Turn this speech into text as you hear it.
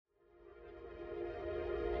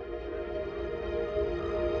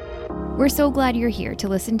We're so glad you're here to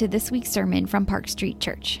listen to this week's sermon from Park Street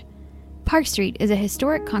Church. Park Street is a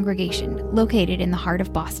historic congregation located in the heart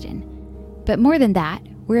of Boston. But more than that,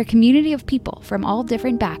 we're a community of people from all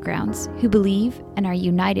different backgrounds who believe and are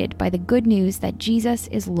united by the good news that Jesus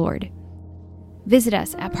is Lord. Visit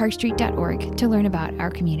us at parkstreet.org to learn about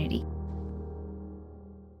our community.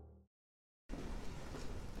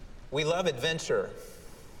 We love adventure.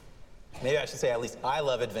 Maybe I should say at least I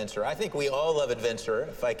love adventure. I think we all love adventure,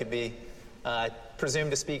 if I could be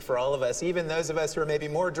presumed to speak for all of us. Even those of us who are maybe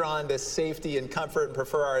more drawn to safety and comfort and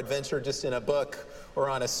prefer our adventure just in a book or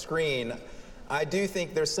on a screen. I do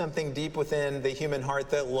think there's something deep within the human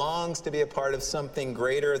heart that longs to be a part of something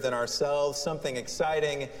greater than ourselves, something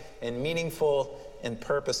exciting and meaningful and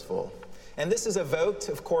purposeful. And this is evoked,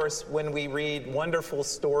 of course, when we read wonderful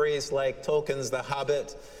stories like Tolkien's The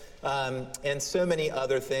Hobbit, and so many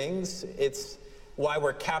other things. It's why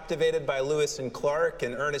we're captivated by Lewis and Clark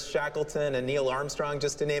and Ernest Shackleton and Neil Armstrong,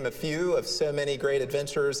 just to name a few of so many great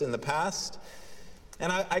adventurers in the past.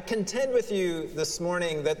 And I contend with you this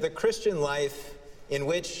morning that the Christian life in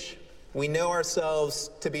which we know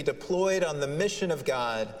ourselves to be deployed on the mission of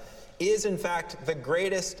God is in fact the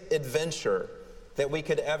greatest adventure that we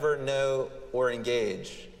could ever know or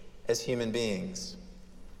engage as human beings.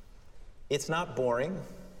 It's not boring.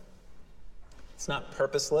 It's not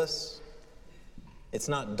purposeless. It's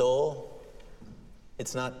not dull.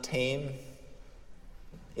 It's not tame.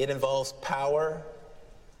 It involves power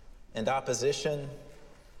and opposition,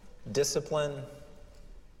 discipline,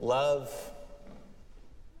 love,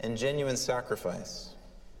 and genuine sacrifice.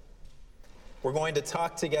 We're going to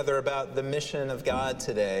talk together about the mission of God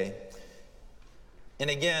today. And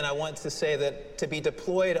again, I want to say that to be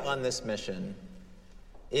deployed on this mission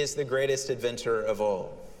is the greatest adventure of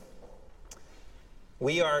all.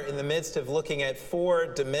 We are in the midst of looking at 4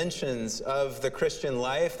 dimensions of the Christian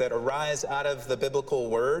life that arise out of the biblical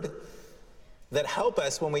word that help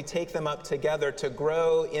us when we take them up together to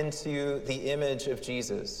grow into the image of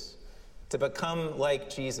Jesus, to become like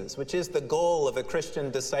Jesus, which is the goal of a Christian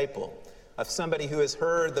disciple, of somebody who has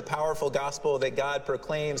heard the powerful gospel that God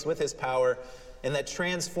proclaims with his power and that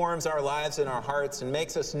transforms our lives and our hearts and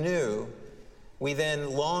makes us new. We then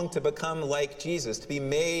long to become like Jesus, to be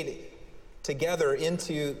made together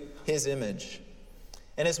into his image.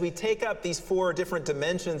 And as we take up these 4 different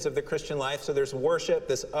dimensions of the Christian life, so there's worship,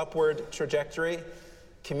 this upward trajectory,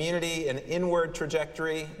 community, an inward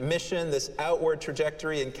trajectory, mission, this outward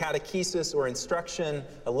trajectory, and catechesis or instruction,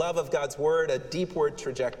 a love of God's word, a deepward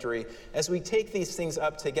trajectory. As we take these things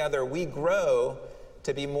up together, we grow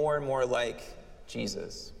to be more and more like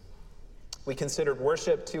Jesus. We considered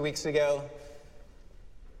worship 2 weeks ago.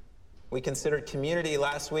 We considered community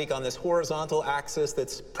last week on this horizontal axis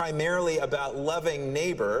that's primarily about loving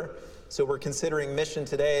neighbor. So we're considering mission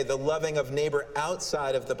today, the loving of neighbor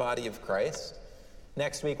outside of the body of Christ.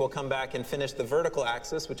 Next week, we'll come back and finish the vertical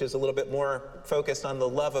axis, which is a little bit more focused on the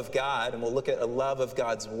love of God. And we'll look at a love of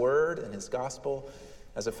God's word and his gospel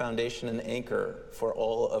as a foundation and anchor for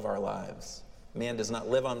all of our lives. Man does not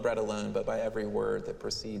live on bread alone, but by every word that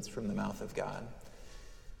proceeds from the mouth of God.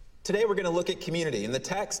 Today we're going to look at community, and the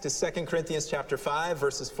text is 2 Corinthians chapter 5,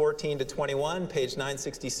 verses 14 to 21, page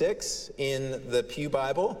 966 in the Pew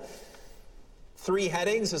Bible. 3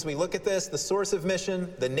 headings as we look at this: the source of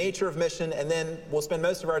mission, the nature of mission, and then we'll spend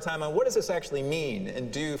most of our time on what does this actually mean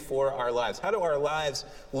and do for our lives? How do our lives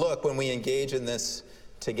look when we engage in this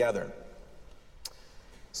together?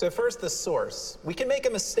 So first, the source. We can make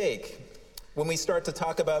a mistake when we start to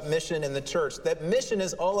talk about mission in the church, that mission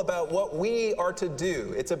is all about what we are to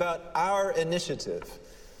do. It's about our initiative.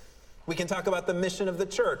 We can talk about the mission of the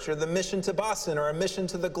church or the mission to Boston or a mission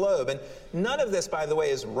to the globe. And none of this, by the way,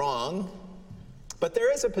 is wrong. But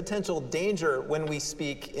there is a potential danger when we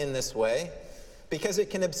speak in this way because it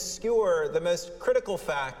can obscure the most critical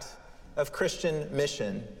fact of Christian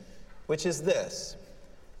mission, which is this: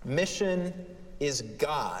 mission is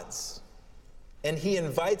God's. And he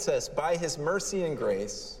invites us by his mercy and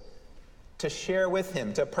grace to share with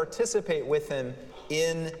him, to participate with him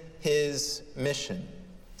in his mission.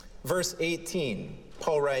 Verse 18,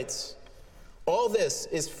 Paul writes, "All this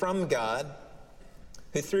is from God,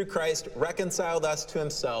 who through Christ reconciled us to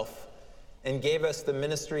himself and gave us the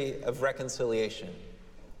ministry of reconciliation."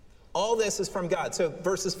 All this is from God. So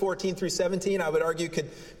verses 14 through 17, I would argue, could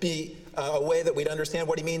be a way that we'd understand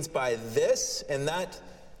what he means by this, and that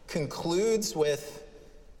concludes with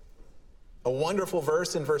a wonderful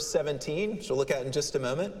verse in verse 17, which we'll look at in just a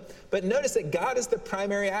moment. But notice that God is the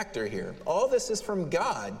primary actor here. All this is from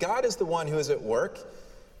God. God is the one who is at work,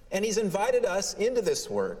 and he's invited us into this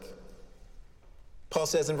work. Paul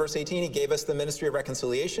says in verse 18, he gave us the ministry of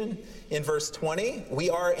reconciliation. In verse 20, we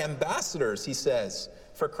are ambassadors, he says,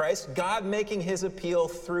 for Christ, God making his appeal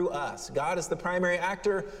through us. God is the primary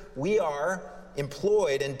actor. We are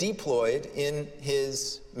employed and deployed in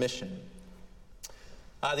his mission.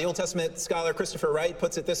 The Old Testament scholar Christopher Wright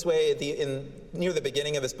puts it this way near the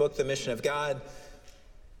beginning of his book, The Mission of God.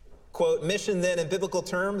 Quote, mission then in biblical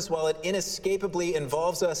terms, while it inescapably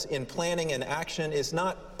involves us in planning and action, is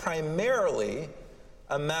not primarily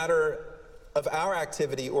a matter of our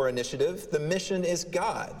activity or initiative. The mission is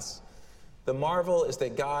God's. The marvel is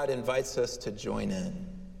that God invites us to join in,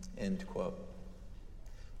 end quote.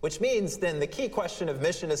 Which means then the key question of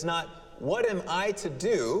mission is not, what am I to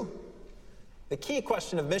do? The key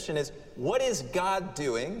question of mission is, what is God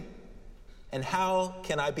doing, and how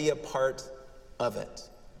can I be a part of it?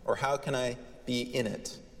 Or how can I be in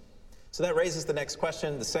it? So that raises the next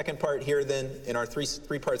question, the second part here then in our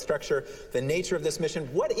three-part structure, the nature of this mission.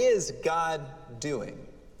 What is God doing?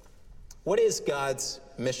 What is God's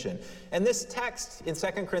mission? And this text in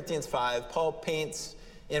 2 Corinthians 5, Paul paints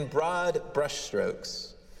in broad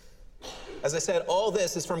brushstrokes. As I said, all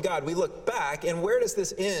this is from God. We look back, and where does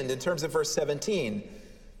this end in terms of verse 17?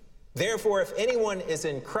 Therefore, if anyone is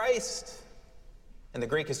in Christ, and the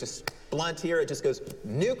Greek is just blunt here, it just goes,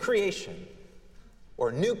 new creation,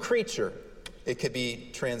 or new creature, it could be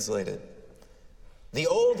translated. The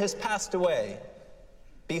old has passed away.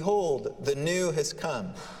 Behold, the new has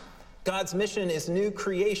come. God's mission is new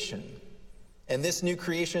creation, and this new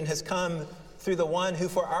creation has come through the one who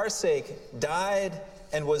for our sake died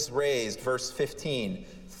and was raised, verse 15,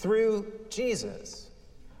 through Jesus.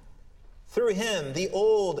 Through him, the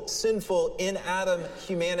old, sinful, in Adam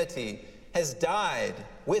humanity has died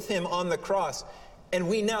with him on the cross, and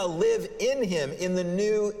we now live in him in the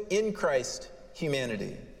new, in Christ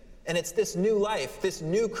humanity. And it's this new life, this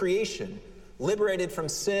new creation, liberated from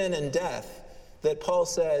sin and death, that Paul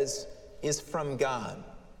says is from God.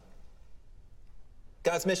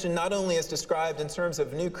 God's mission not only is described in terms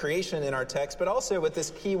of new creation in our text, but also with this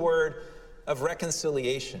key word of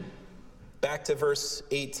reconciliation. Back to verse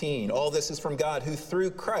 18. All this is from God, who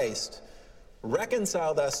through Christ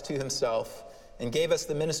reconciled us to himself and gave us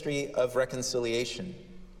the ministry of reconciliation.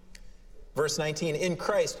 Verse 19, in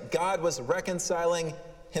Christ, God was reconciling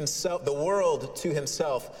himself, the world to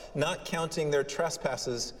himself, not counting their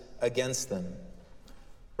trespasses against them.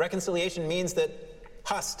 Reconciliation means that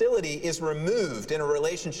hostility is removed in a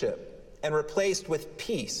relationship and replaced with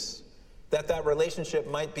peace, that relationship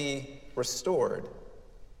might be restored.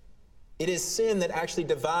 It is sin that actually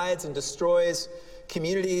divides and destroys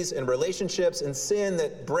communities and relationships, and sin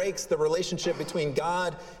that breaks the relationship between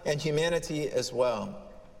God and humanity as well.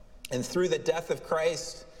 And through the death of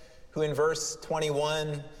Christ, who in verse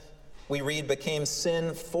 21 we read became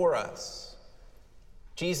sin for us,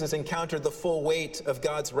 Jesus encountered the full weight of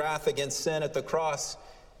God's wrath against sin at the cross,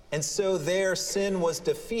 and so there sin was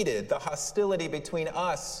defeated. The hostility between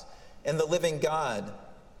us and the living God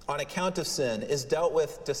on account of sin is dealt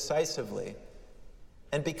with decisively.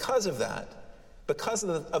 And because of that, because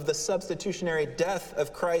of the substitutionary death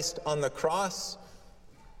of Christ on the cross,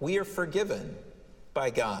 we are forgiven by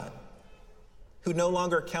God, who no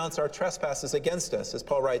longer counts our trespasses against us, as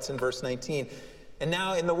Paul writes in verse 19. And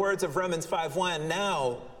now, in the words of Romans 5:1,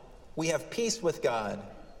 now we have peace with God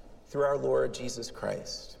through our Lord Jesus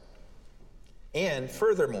Christ. And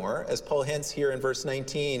furthermore, as Paul hints here in verse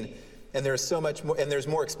 19, and there's so much more, and there's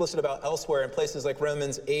more explicit about elsewhere in places like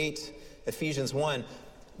Romans 8, Ephesians 1,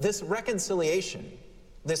 this reconciliation,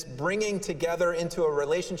 this bringing together into a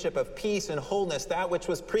relationship of peace and wholeness, that which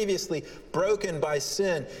was previously broken by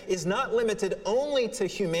sin, is not limited only to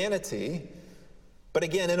humanity, but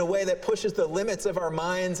again, in a way that pushes the limits of our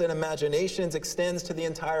minds and imaginations, extends to the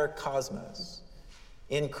entire cosmos.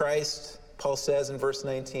 In Christ, Paul says in verse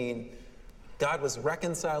 19, God was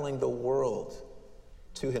reconciling the world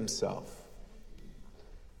to himself.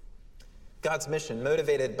 God's mission,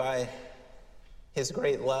 motivated by his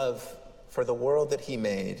great love for the world that he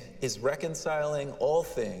made, is reconciling all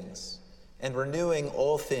things and renewing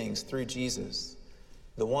all things through Jesus,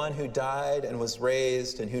 the one who died and was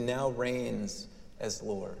raised and who now reigns as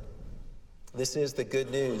Lord. This is the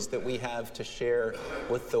good news that we have to share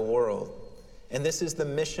with the world. And this is the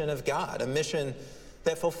mission of God, a mission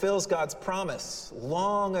that fulfills God's promise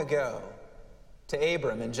long ago to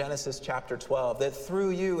Abram in Genesis chapter 12, that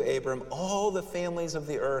through you, Abram, all the families of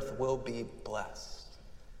the earth will be blessed.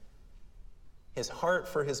 His heart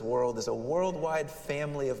for his world is a worldwide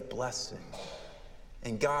family of blessing.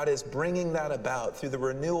 And God is bringing that about through the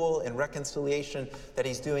renewal and reconciliation that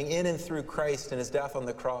he's doing in and through Christ and his death on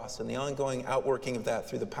the cross, and the ongoing outworking of that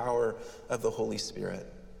through the power of the Holy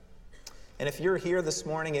Spirit. And if you're here this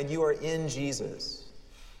morning and you are in Jesus,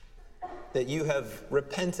 that you have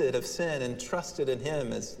repented of sin and trusted in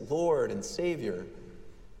him as Lord and Savior,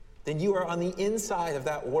 then you are on the inside of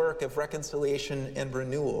that work of reconciliation and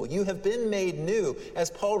renewal. You have been made new. As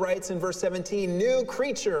Paul writes in verse 17, new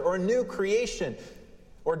creature or new creation.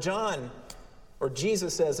 Or John, or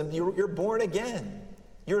Jesus says, you're born again.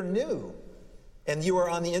 You're new. And you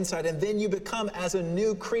are on the inside. And then you become, as a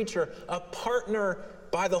new creature, a partner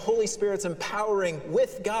by the Holy Spirit's empowering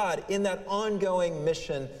with God in that ongoing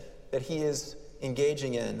mission that he is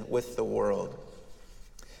engaging in with the world.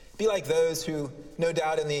 Be like those who, no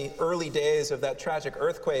doubt in the early days of that tragic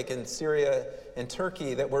earthquake in Syria and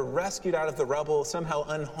Turkey that were rescued out of the rubble somehow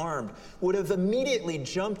unharmed, would have immediately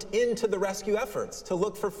jumped into the rescue efforts to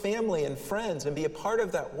look for family and friends and be a part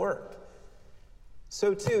of that work.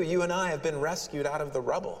 So too, you and I have been rescued out of the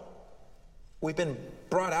rubble. We've been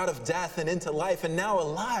brought out of death and into life, and now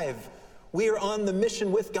alive. We are on the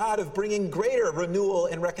mission with God of bringing greater renewal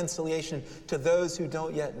and reconciliation to those who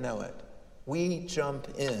don't yet know it. We jump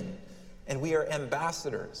in, and we are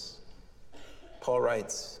ambassadors, Paul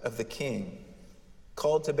writes, of the King,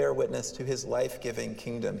 called to bear witness to his life-giving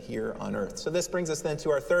kingdom here on earth. So this brings us then to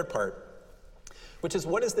our third part, which is,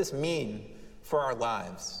 what does this mean for our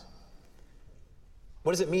lives?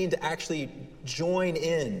 What does it mean to actually join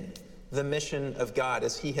in the mission of God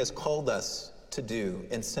as he has called us to do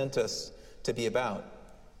and sent us to be about?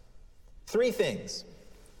 Three things.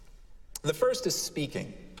 The first is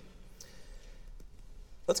speaking.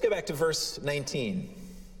 Let's go back to verse 19.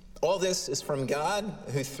 All this is from God,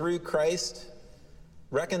 who through Christ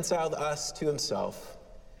reconciled us to himself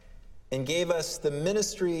and gave us the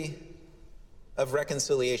ministry of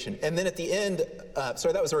reconciliation. And then at the end,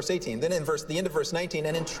 that was verse 18. Then in the end of verse 19,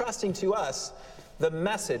 and entrusting to us the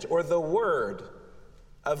message or the word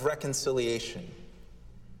of reconciliation.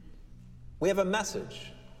 We have a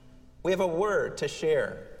message. We have a word to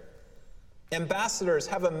share. Ambassadors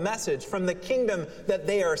have a message from the kingdom that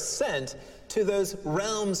they are sent to those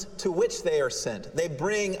realms to which they are sent. They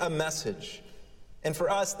bring a message. And for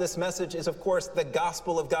us, this message is, of course, the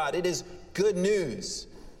gospel of God. It is good news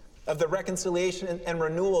of the reconciliation and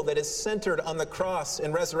renewal that is centered on the cross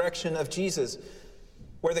and resurrection of Jesus,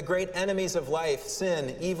 where the great enemies of life,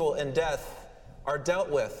 sin, evil, and death, are dealt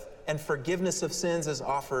with, and forgiveness of sins is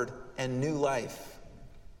offered, and new life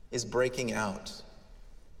is breaking out.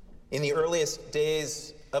 In the earliest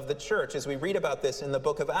days of the church, as we read about this in the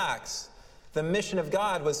book of Acts, the mission of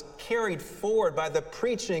God was carried forward by the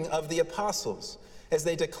preaching of the apostles as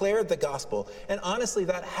they declared the gospel. And honestly,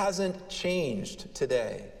 that hasn't changed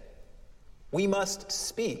today. We must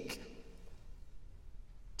speak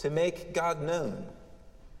to make God known,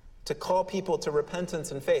 to call people to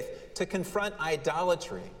repentance and faith, to confront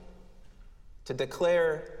idolatry, to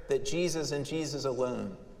declare that Jesus and Jesus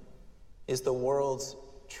alone is the world's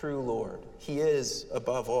true Lord. He is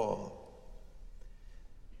above all.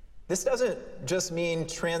 This doesn't just mean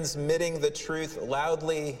transmitting the truth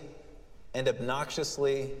loudly and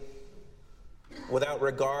obnoxiously without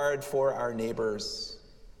regard for our neighbors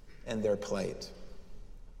and their plight.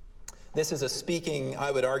 This is a speaking,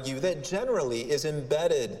 I would argue, that generally is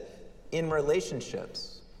embedded in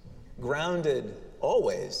relationships, grounded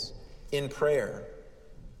always in prayer,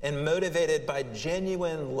 and motivated by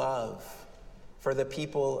genuine love for the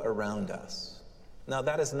people around us. Now,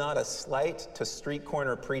 that is not a slight to street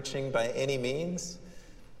corner preaching by any means.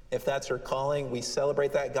 If that's your calling, we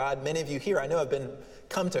celebrate that. God, many of you here, I know, have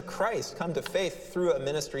come to Christ, come to faith through a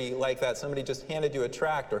ministry like that. Somebody just handed you a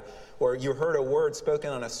tract, or you heard a word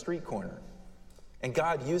spoken on a street corner. And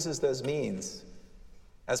God uses those means.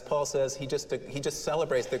 As Paul says, he just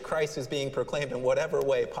celebrates that Christ is being proclaimed in whatever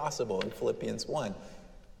way possible in Philippians 1.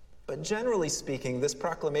 But generally speaking, this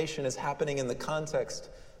proclamation is happening in the context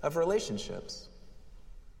of relationships,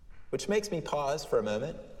 which makes me pause for a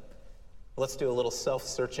moment. Let's do a little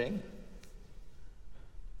self-searching.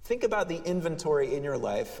 Think about the inventory in your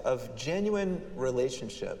life of genuine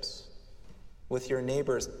relationships with your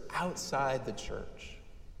neighbors outside the church.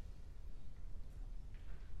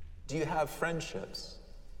 Do you have friendships,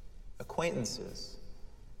 acquaintances,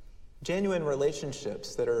 genuine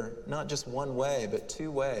relationships that are not just one way, but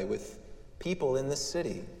two-way with people in this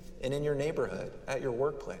city and in your neighborhood, at your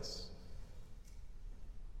workplace?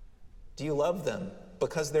 Do you love them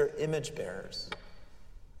because they're image bearers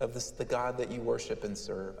of the God that you worship and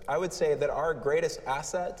serve? I would say that our greatest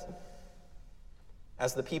asset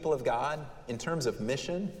as the people of God, in terms of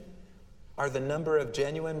mission, are the number of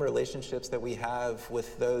genuine relationships that we have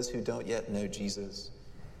with those who don't yet know Jesus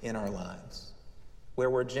in our lives, where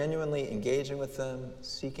we're genuinely engaging with them,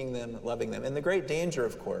 seeking them, loving them. And the great danger,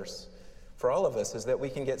 of course, for all of us is that we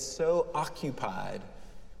can get so occupied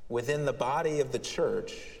within the body of the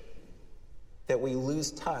church that we lose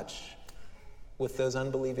touch with those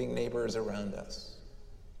unbelieving neighbors around us.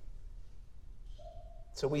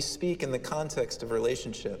 So we speak in the context of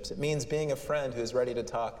relationships. It means being a friend who's ready to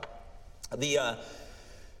talk. The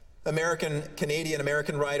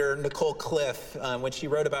Canadian-American writer Nicole Cliff, when she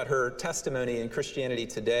wrote about her testimony in Christianity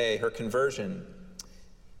Today, her conversion,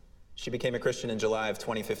 she became a Christian in July of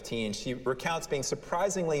 2015. She recounts being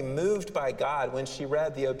surprisingly moved by God when she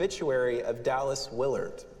read the obituary of Dallas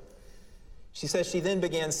Willard. She says she then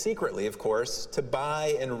began secretly, of course, to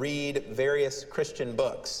buy and read various Christian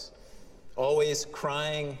books, always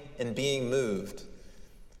crying and being moved.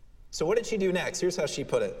 So what did she do next? Here's how she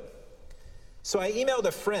put it. So I emailed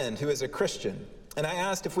a friend who is a Christian, and I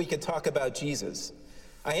asked if we could talk about Jesus.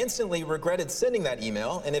 I instantly regretted sending that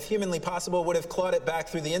email, and if humanly possible, would have clawed it back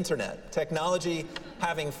through the internet. Technology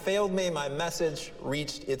having failed me, my message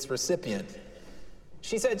reached its recipient.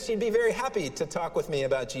 She said she'd be very happy to talk with me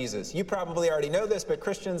about Jesus. You probably already know this, but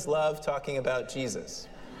Christians love talking about Jesus.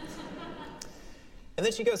 And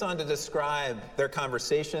then she goes on to describe their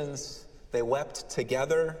conversations. They wept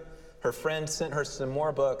together. Her friend sent her some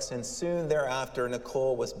more books, and soon thereafter,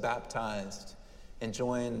 Nicole was baptized and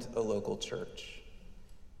joined a local church.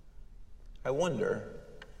 I wonder,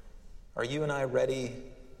 are you and I ready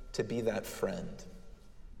to be that friend?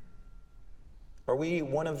 Are we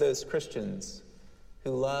one of those Christians who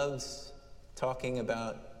loves talking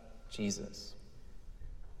about Jesus?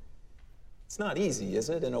 It's not easy, is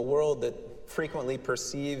it? In a world that frequently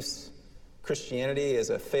perceives Christianity as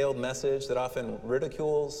a failed message that often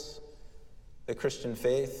ridicules the Christian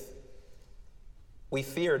faith. We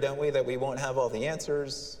fear, don't we, that we won't have all the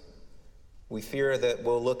answers. We fear that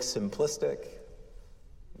we'll look simplistic.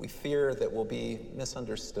 We fear that we'll be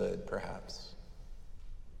misunderstood, perhaps.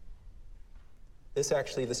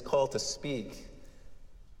 This call to speak,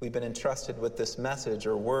 we've been entrusted with this message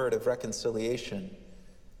or word of reconciliation,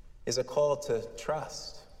 is a call to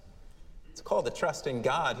trust. It's a call to trust in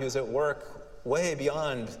God, who's at work way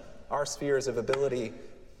beyond our spheres of ability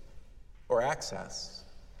or access.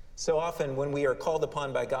 So often when we are called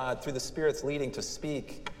upon by God through the Spirit's leading to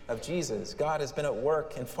speak of Jesus, God has been at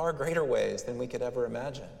work in far greater ways than we could ever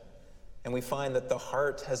imagine. And we find that the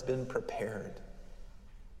heart has been prepared.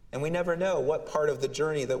 And we never know what part of the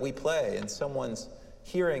journey that we play in someone's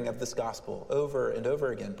hearing of this gospel over and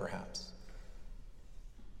over again, perhaps.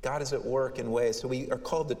 God is at work in ways, so we are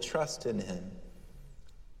called to trust in him.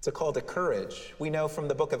 It's a call to courage. We know from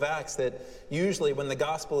the book of Acts that usually when the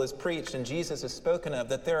gospel is preached and Jesus is spoken of,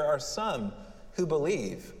 that there are some who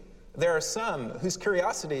believe. There are some whose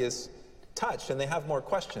curiosity is touched and they have more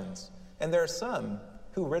questions. And there are some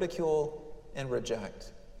who ridicule and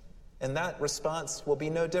reject. And that response will be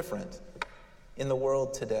no different in the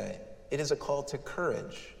world today. It is a call to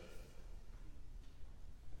courage.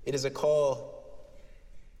 It is a call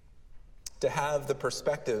to have the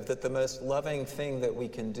perspective that the most loving thing that we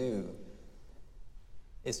can do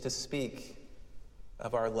is to speak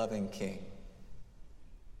of our loving King,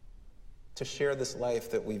 to share this life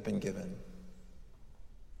that we've been given,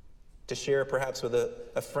 to share perhaps with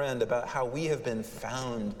a friend about how we have been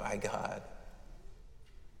found by God.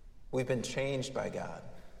 We've been changed by God,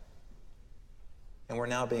 and we're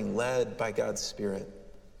now being led by God's Spirit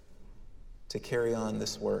to carry on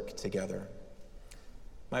this work together.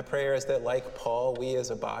 My prayer is that, like Paul, we as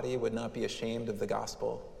a body would not be ashamed of the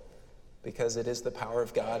gospel, because it is the power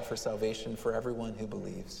of God for salvation for everyone who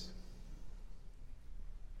believes.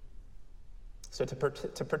 So to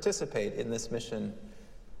participate in this mission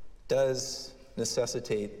does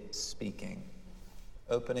necessitate speaking,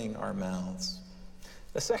 opening our mouths.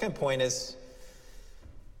 The second point is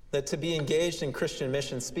that to be engaged in Christian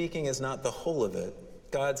mission, speaking is not the whole of it.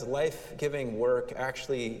 God's life-giving work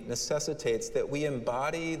actually necessitates that we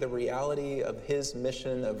embody the reality of his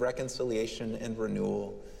mission of reconciliation and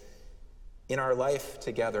renewal in our life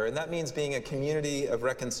together. And that means being a community of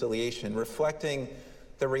reconciliation, reflecting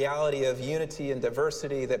the reality of unity and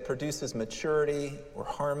diversity that produces maturity or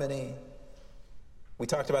harmony. We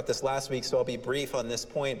talked about this last week, so I'll be brief on this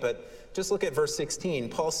point, but just look at verse 16.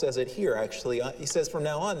 Paul says it here, actually. He says, from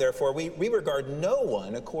now on, therefore, we regard no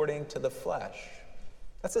one according to the flesh.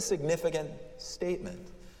 That's a significant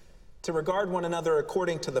statement. To regard one another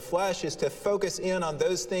according to the flesh is to focus in on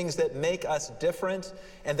those things that make us different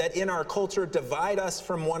and that in our culture divide us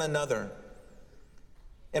from one another.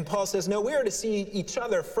 And Paul says, no, we are to see each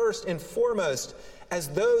other first and foremost as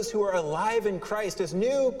those who are alive in Christ, as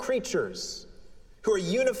new creatures who are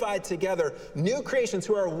unified together, new creations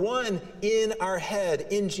who are one in our head,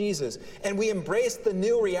 in Jesus. And we embrace the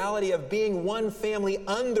new reality of being one family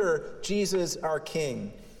under Jesus, our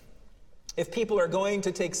King. If people are going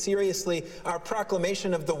to take seriously our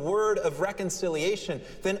proclamation of the word of reconciliation,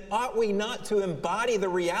 then ought we not to embody the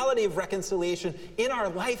reality of reconciliation in our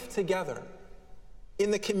life together,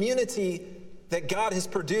 in the community that God has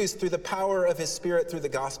produced through the power of his Spirit through the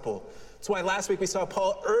gospel? That's why last week we saw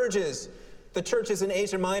Paul urges the churches in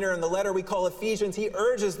Asia Minor in the letter we call Ephesians. He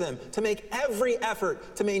urges them to make every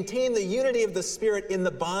effort to maintain the unity of the Spirit in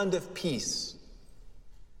the bond of peace.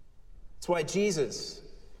 That's why Jesus,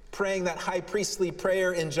 praying that high priestly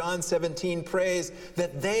prayer in John 17, prays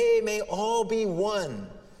that they may all be one,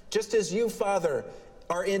 just as you, Father,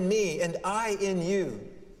 are in me and I in you.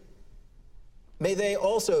 May they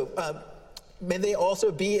also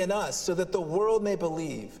be in us, so that the world may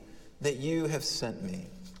believe that you have sent me.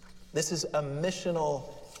 This is a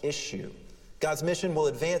missional issue. God's mission will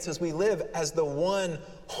advance as we live as the one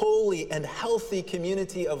holy and healthy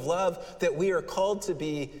community of love that we are called to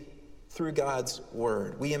be through God's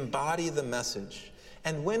word. We embody the message.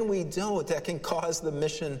 And when we don't, that can cause the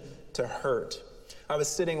mission to hurt. I was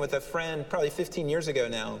sitting with a friend probably 15 years ago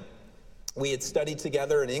now. We had studied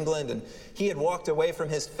together in England, and he had walked away from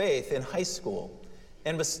his faith in high school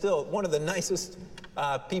and was still one of the nicest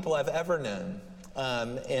people I've ever known,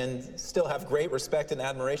 and still have great respect and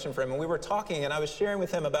admiration for him. And we were talking, and I was sharing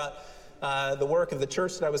with him about the work of the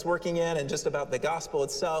church that I was working in and just about the gospel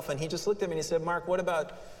itself. And he just looked at me and he said, Mark, what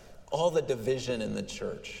about all the division in the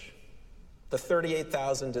church, the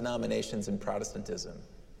 38,000 denominations in Protestantism?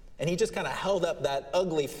 And he just kind of held up that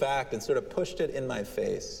ugly fact and sort of pushed it in my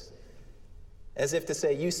face, as if to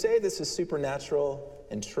say, you say this is supernatural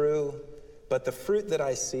and true, but the fruit that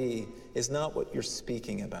I see is not what you're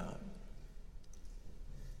speaking about.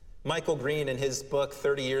 Michael Green, in his book,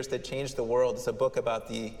 30 Years That Changed the World, it's a book about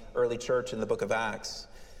the early church in the book of Acts,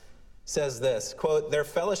 says this, quote, their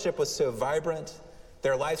fellowship was so vibrant,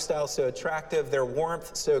 their lifestyle so attractive, their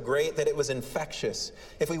warmth so great that it was infectious.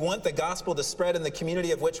 If we want the gospel to spread in the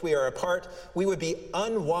community of which we are a part, we would be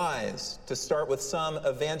unwise to start with some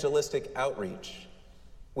evangelistic outreach.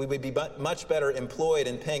 We would be much better employed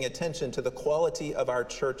in paying attention to the quality of our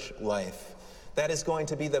church life. That is going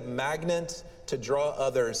to be the magnet to draw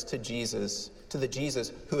others to Jesus, to the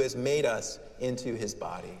Jesus who has made us into his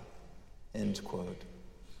body. End quote.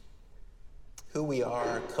 Who we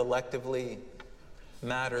are collectively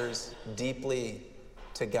matters deeply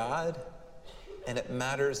to God, and it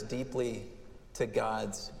matters deeply to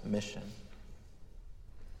God's mission.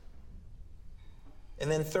 And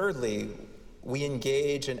then thirdly, we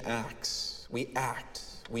engage in acts. We act.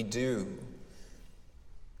 We do.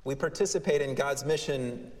 We participate in God's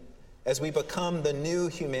mission as we become the new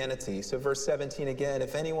humanity. So verse 17 again,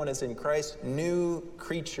 if anyone is in Christ, new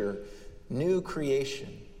creature, new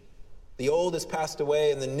creation. The old has passed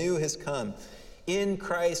away and the new has come. In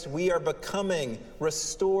Christ, we are becoming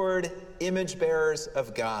restored image bearers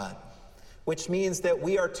of God, which means that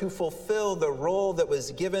we are to fulfill the role that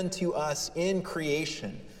was given to us in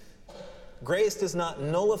creation. Grace does not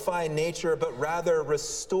nullify nature, but rather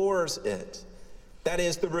restores it. That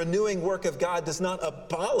is, the renewing work of God does not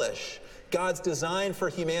abolish God's design for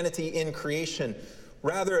humanity in creation.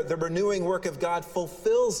 Rather, the renewing work of God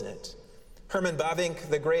fulfills it. Herman Bavinck,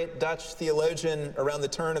 the great Dutch theologian around the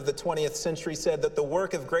turn of the 20th century, said that the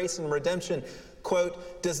work of grace and redemption,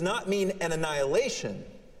 quote, does not mean an annihilation,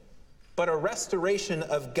 but a restoration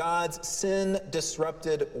of God's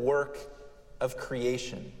sin-disrupted work of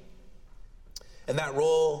creation. And that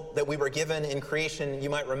role that we were given in creation, you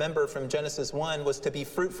might remember from Genesis 1, was to be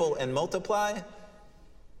fruitful and multiply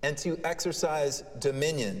and to exercise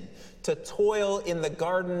dominion, to toil in the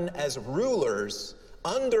garden as rulers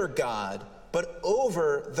under God, but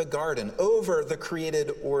over the garden, over the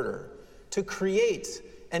created order, to create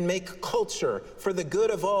and make culture for the good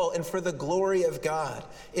of all and for the glory of God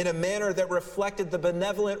in a manner that reflected the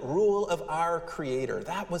benevolent rule of our Creator.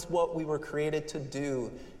 That was what we were created to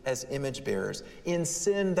do as image bearers. In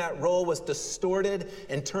sin, that role was distorted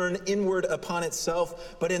and turned inward upon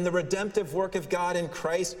itself, but in the redemptive work of God in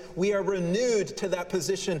Christ, we are renewed to that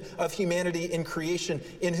position of humanity in creation,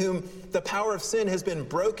 in whom the power of sin has been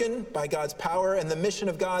broken by God's power, and the mission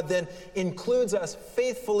of God then includes us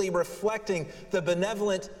faithfully reflecting the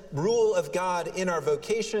benevolent rule of God in our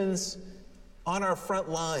vocations, on our front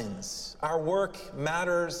lines. Our work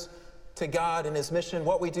matters to God and his mission.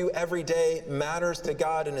 What we do every day matters to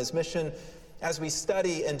God and his mission. as we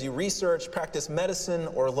study and do research, practice medicine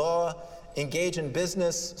or law, engage in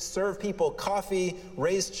business, serve people coffee,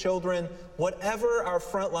 raise children, whatever our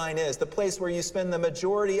front line is, the place where you spend the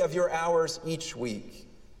majority of your hours each week.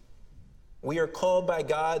 We are called by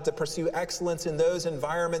God to pursue excellence in those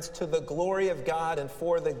environments to the glory of God and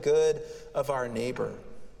for the good of our neighbor.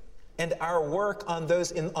 And our work on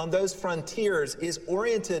those frontiers is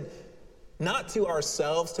oriented not to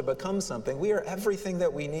ourselves to become something. We are everything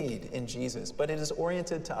that we need in Jesus, but it is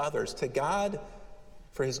oriented to others, to God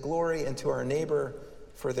for his glory and to our neighbor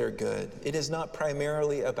for their good. It is not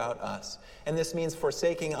primarily about us. And this means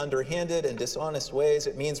forsaking underhanded and dishonest ways.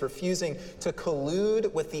 It means refusing to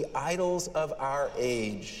collude with the idols of our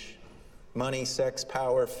age: money, sex,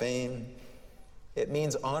 power, fame. It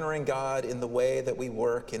means honoring God in the way that we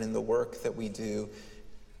work and in the work that we do.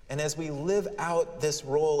 And as we live out this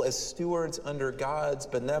role as stewards under God's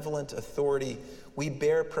benevolent authority, we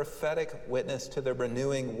bear prophetic witness to the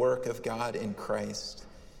renewing work of God in Christ.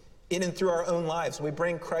 In and through our own lives, we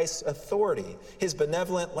bring Christ's authority, his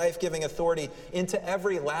benevolent, life-giving authority, into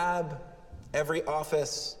every lab, every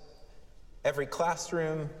office, every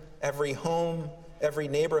classroom, every home, every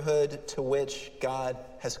neighborhood to which God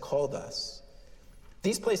has called us.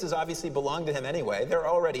 These places obviously belong to him anyway. They're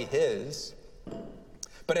already his.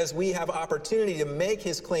 But as we have opportunity to make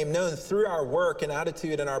his claim known through our work and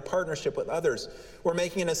attitude and our partnership with others, we're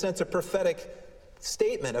making, in a sense, a prophetic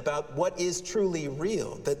statement about what is truly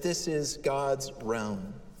real, that this is God's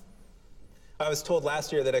realm. I was told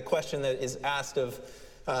last year that a question that is asked of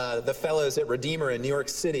the fellows at Redeemer in New York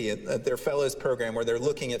City at their fellows program, where they're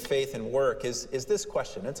looking at faith and work, is this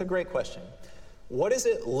question. It's a great question. What does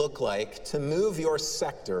it look like to move your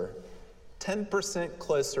sector 10%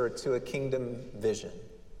 closer to a kingdom vision?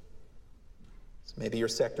 So maybe your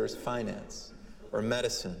sector is finance, or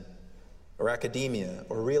medicine, or academia,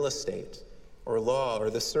 or real estate, or law, or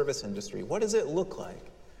the service industry. What does it look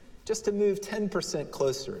like just to move 10%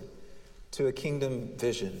 closer to a kingdom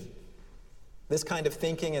vision? This kind of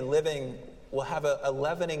thinking and living will have a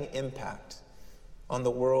leavening impact on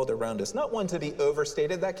the world around us. Not one to be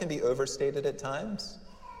overstated. That can be overstated at times.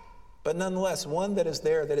 But nonetheless, one that is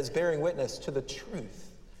there, that is bearing witness to the truth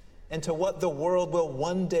and to what the world will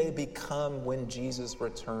one day become when Jesus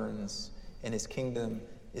returns and his kingdom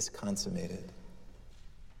is consummated.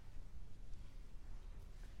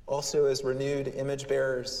 Also, as renewed image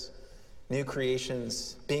bearers, new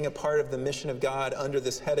creations, being a part of the mission of God under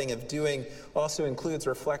this heading of doing also includes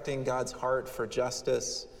reflecting God's heart for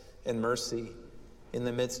justice and mercy in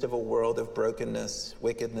the midst of a world of brokenness,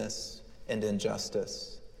 wickedness, and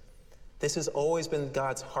injustice. This has always been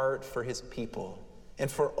God's heart for his people and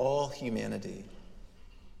for all humanity.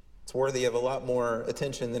 It's worthy of a lot more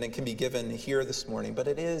attention than it can be given here this morning, but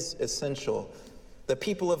it is essential. The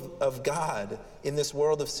people of God in this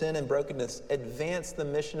world of sin and brokenness advance the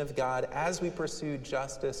mission of God as we pursue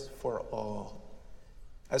justice for all,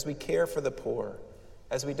 as we care for the poor,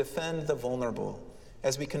 as we defend the vulnerable,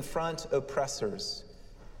 as we confront oppressors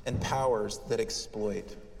and powers that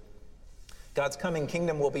exploit. God's coming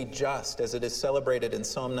kingdom will be just, as it is celebrated in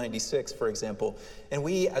Psalm 96, for example. And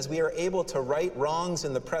as we are able to right wrongs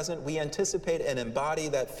in the present, we anticipate and embody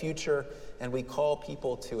that future, and we call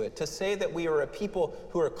people to it. To say that we are a people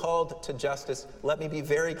who are called to justice, let me be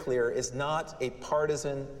very clear, is not a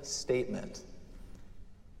partisan statement.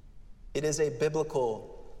 It is a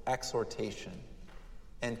biblical exhortation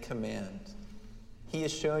and command. He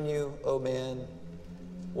has shown you, O man,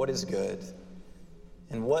 what is good.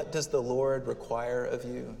 And what does the Lord require of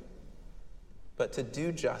you? But to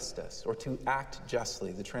do justice, or to act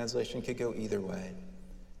justly. The translation could go either way.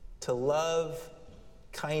 To love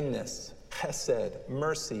kindness, chesed,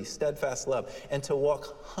 mercy, steadfast love, and to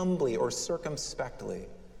walk humbly or circumspectly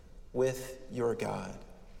with your God.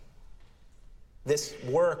 This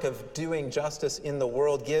work of doing justice in the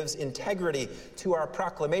world gives integrity to our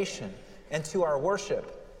proclamation and to our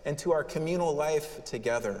worship and to our communal life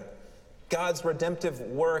together. God's redemptive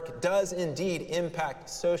work does indeed impact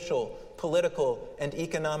social, political, and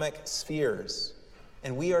economic spheres.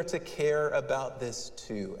 And we are to care about this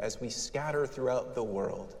too as we scatter throughout the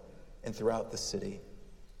world and throughout the city.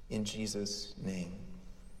 In Jesus' name.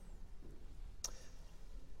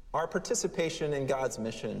 Our participation in God's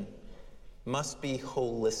mission must be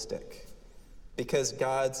holistic, because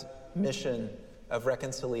God's mission of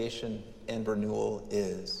reconciliation and renewal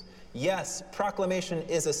is. Yes, proclamation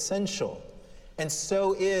is essential, and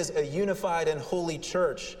so is a unified and holy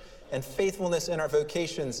church, and faithfulness in our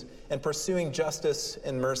vocations, and pursuing justice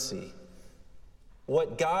and mercy.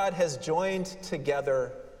 What God has joined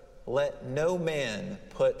together, let no man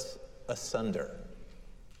put asunder.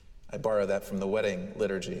 I borrow that from the wedding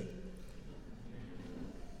liturgy.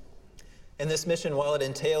 And this mission, while it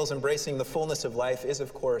entails embracing the fullness of life, is,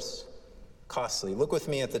 of course, costly. Look with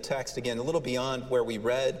me at the text again, a little beyond where we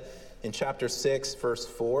read in chapter 6, verse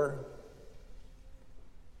 4.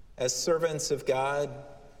 As servants of God,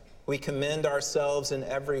 we commend ourselves in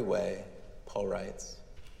every way, Paul writes,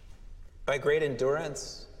 by great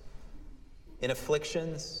endurance, in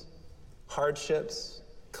afflictions, hardships,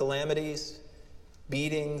 calamities,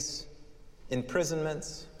 beatings,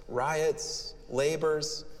 imprisonments, riots,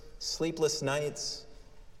 labors, sleepless nights,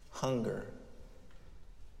 hunger.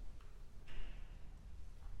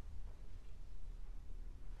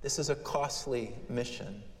 This is a costly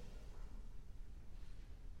mission.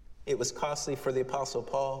 It was costly for the Apostle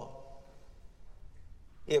Paul.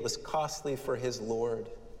 It was costly for his Lord.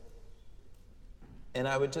 And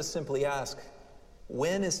I would just simply ask,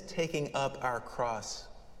 when is taking up our cross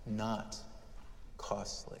not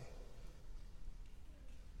costly?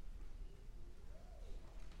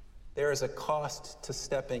 There is a cost to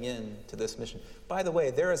stepping into this mission. By the way,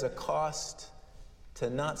 there is a cost to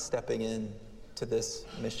not stepping in to this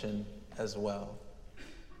mission as well.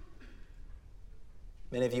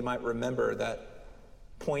 Many of you might remember that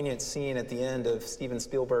poignant scene at the end of Steven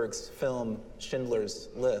Spielberg's film Schindler's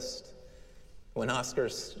List, when Oscar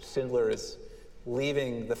Schindler is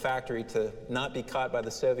leaving the factory to not be caught by the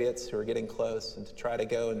Soviets who are getting close and to try to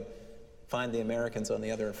go and find the Americans on the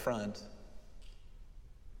other front.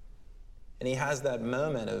 And he has that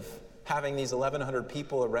moment of having these 1,100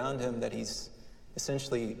 people around him that he's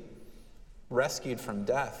essentially rescued from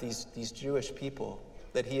death, these Jewish people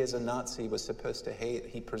that he as a Nazi was supposed to hate.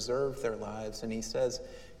 He preserved their lives, and he says,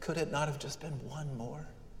 could it not have just been one more?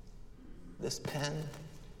 This pen,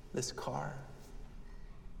 this car.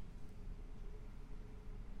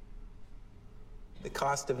 The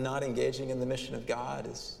cost of not engaging in the mission of God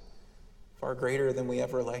is far greater than we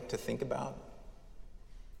ever like to think about.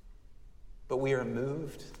 But we are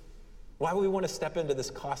moved. Why would we want to step into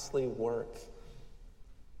this costly work?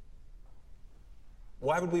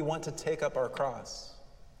 Why would we want to take up our cross?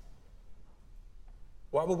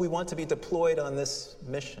 Why would we want to be deployed on this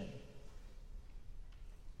mission?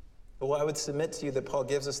 Well, I would submit to you that Paul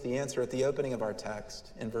gives us the answer at the opening of our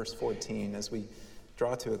text in verse 14 as we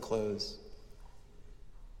draw to a close.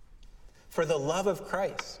 For the love of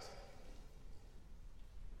Christ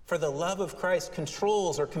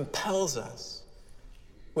controls or compels us,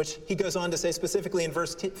 which he goes on to say specifically in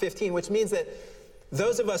verse 15, which means that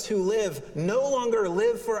those of us who live no longer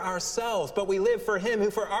live for ourselves, but we live for him who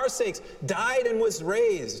for our sakes died and was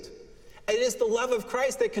raised. It is the love of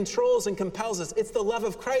Christ that controls and compels us. It's the love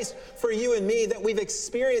of Christ for you and me that we've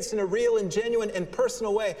experienced in a real and genuine and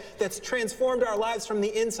personal way that's transformed our lives from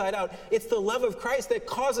the inside out. It's the love of Christ that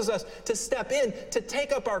causes us to step in, to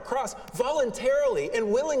take up our cross voluntarily and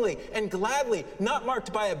willingly and gladly, not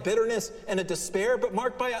marked by a bitterness and a despair, but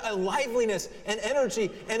marked by a liveliness and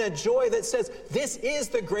energy and a joy that says, this is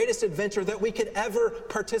the greatest adventure that we could ever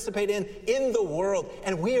participate in the world.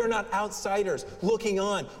 And we are not outsiders looking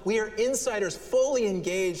on. We are insiders fully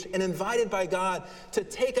engaged and invited by God to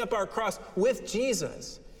take up our cross with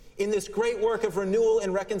Jesus in this great work of renewal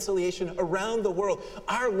and reconciliation around the world.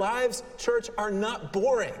 Our lives, church, are not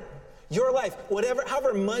boring. Your life,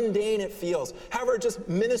 however mundane it feels, however just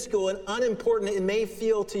minuscule and unimportant it may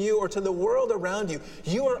feel to you or to the world around you,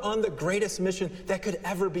 you are on the greatest mission that could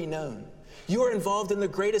ever be known. You are involved in the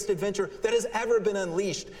greatest adventure that has ever been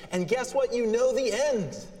unleashed. And guess what? You know the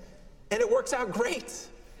end. And it works out great.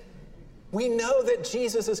 We know that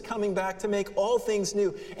Jesus is coming back to make all things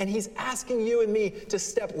new, and he's asking you and me to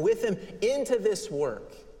step with him into this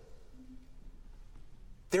work.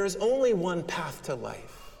 There is only one path to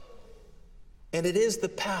life, and it is the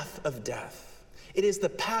path of death. It is the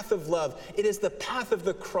path of love. It is the path of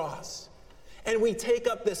the cross. And we take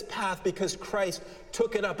up this path because Christ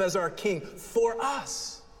took it up as our King for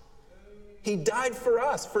us. He died for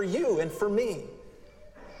us, for you and for me,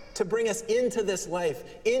 to bring us into this life,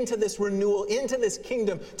 into this renewal, into this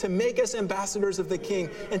kingdom, to make us ambassadors of the King,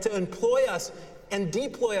 and to employ us and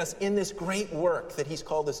deploy us in this great work that he's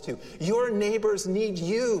called us to. Your neighbors need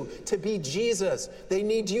you to be Jesus. They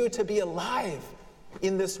need you to be alive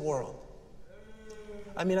in this world.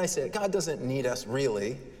 I mean, I say God doesn't need us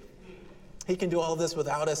really. He can do all this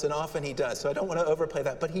without us, and often he does. So I don't want to overplay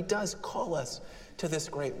that, but he does call us to this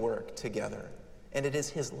great work together. And it is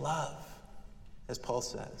his love, as Paul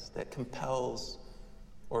says, that compels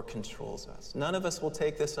or controls us. None of us will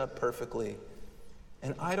take this up perfectly.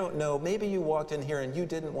 And I don't know, maybe you walked in here and you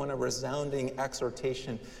didn't want a resounding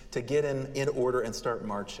exhortation to get in order and start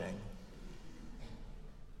marching.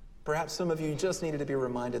 Perhaps some of you just needed to be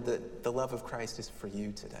reminded that the love of Christ is for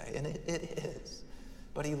you today, and it is.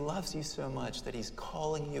 But he loves you so much that he's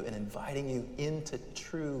calling you and inviting you into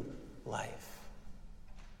true life,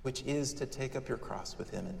 which is to take up your cross with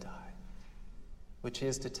him and die, which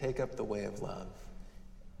is to take up the way of love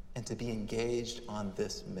and to be engaged on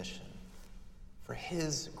this mission for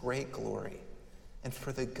his great glory and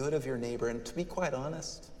for the good of your neighbor, and to be quite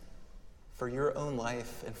honest, for your own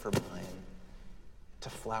life and for mine to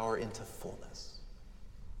flower into fullness.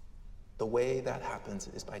 The way that happens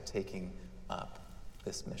is by taking up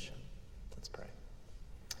this mission. Let's pray.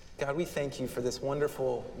 God, we thank you for this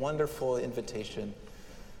wonderful, wonderful invitation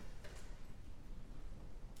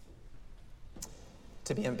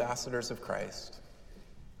to be ambassadors of Christ.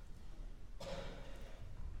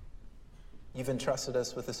 You've entrusted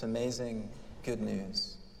us with this amazing good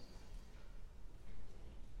news.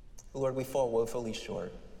 Lord, we fall woefully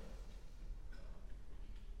short.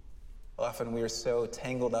 Often we are so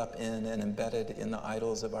tangled up in and embedded in the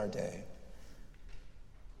idols of our day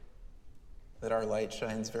that our light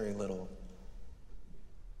shines very little.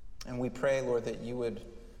 And we pray, Lord, that you would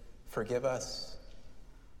forgive us,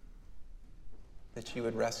 that you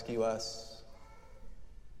would rescue us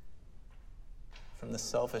from the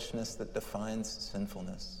selfishness that defines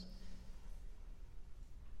sinfulness.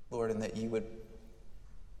 Lord, and that you would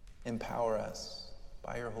empower us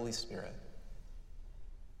by your Holy Spirit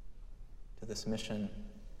to this mission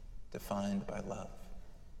defined by love.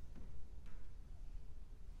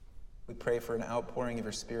 We pray for an outpouring of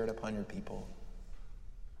your Spirit upon your people.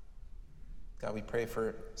 God, we pray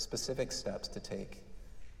for specific steps to take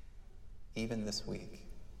even this week.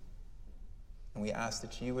 And we ask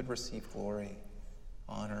that you would receive glory,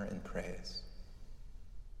 honor, and praise.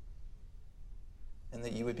 And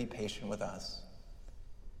that you would be patient with us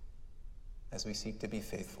as we seek to be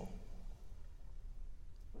faithful.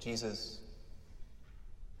 Jesus,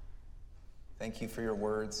 thank you for your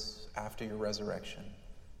words after your resurrection.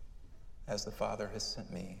 As the Father has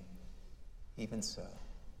sent me, even so,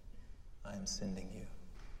 I am sending you.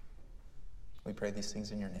 We pray these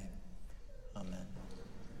things in your name. Amen.